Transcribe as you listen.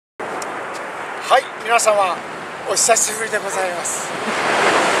はい、皆様お久しぶりでございます。そ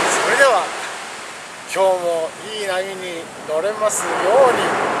れでは今日もいい波に乗れますように。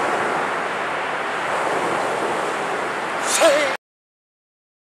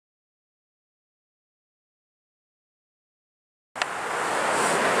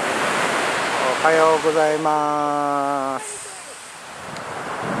おはようございます。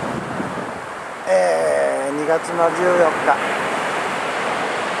2月の14日、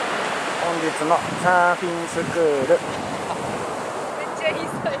本日のサーフィンスクール、めっちゃいい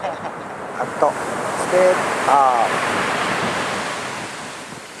それあとステップアッ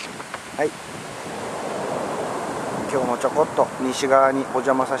プ、はい、今日もちょこっと西側にお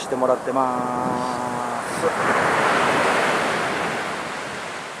邪魔させてもらってます。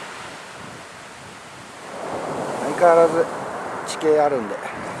相変わらず地形あるんで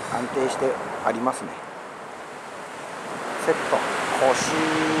安定してありますね。セット腰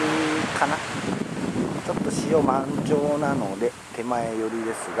かな、ちょっと潮満潮なので手前寄り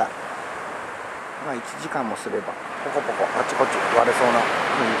ですが、まあ1時間もすればポコポコあちこち割れそうな雰囲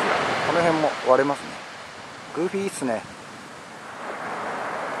気が、この辺も割れますね。グーフィーっすね。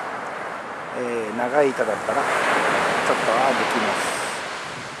長い板だったらちょっとはできます。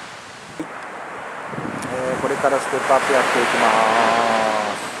これからステップアップやっていきま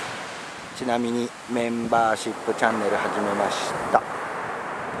す。ちなみにメンバーシップチャンネル始めました。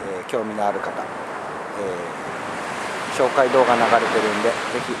興味のある方、紹介動画流れてるんでぜ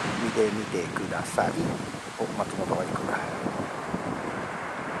ひ見てみてください。お、松本が行くか。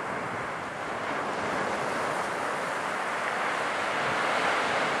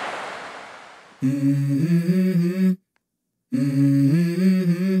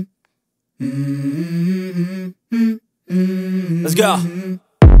Let's go.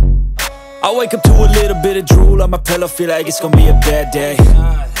 I wake up to a little bit of drool on my pillow, feel like it's gonna be a bad day.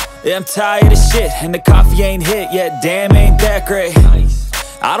 Yeah, I'm tired of shit, and the coffee ain't hit yet, damn ain't that great.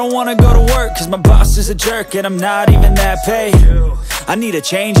 I don't wanna go to work, cause my boss is a jerk, and I'm not even that paid. I need a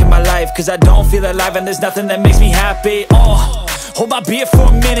change in my life, cause I don't feel alive, and there's nothing that makes me happy. Hold my beer for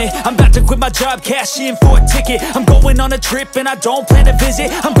a minute, I'm about to quit my job, cash in for a ticket. I'm going on a trip and I don't plan to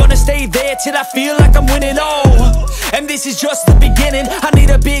visit. I'm gonna stay there till I feel like I'm winning, and this is just the beginning. I need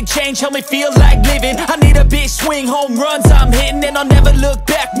a big change, help me feel like living. I need a big swing, home runs I'm hitting, and I'll never look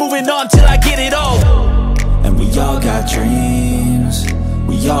back, moving on till I get it all. And we all got dreams,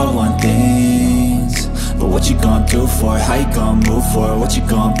 we all want things, but what you gonna do for it? How you gonna move for it? What you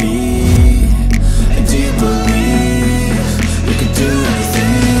gonna be? And do you believe you can do anything?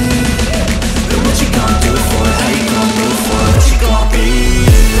 But what you gonna do for it? How you gonna move for it? What you gonna be?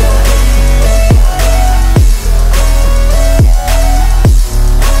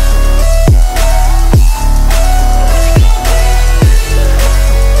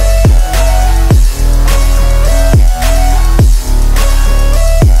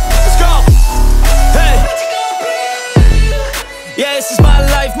 Let's go! Hey! Yeah, this is my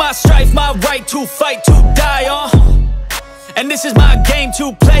life, my strife, my right to fight, to die on. And this is my game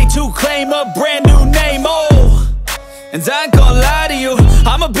to play, to claim a brand new name, and I ain't gonna lie to you,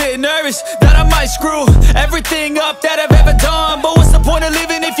 I'm a bit nervous that I might screw everything up that I've ever done. But what's the point of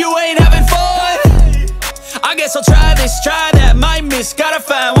living if you ain't having fun? I guess I'll try this, try that, might miss, gotta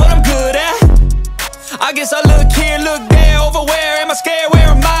find what I'm good at. I guess I look here, look there, over where am I scared, where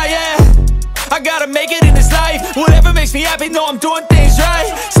am I at? I gotta make it in this life, whatever makes me happy, know I'm doing things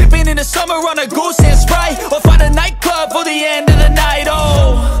right. Sipping in the summer on a goose and Sprite, or find a nightclub for the end of the night,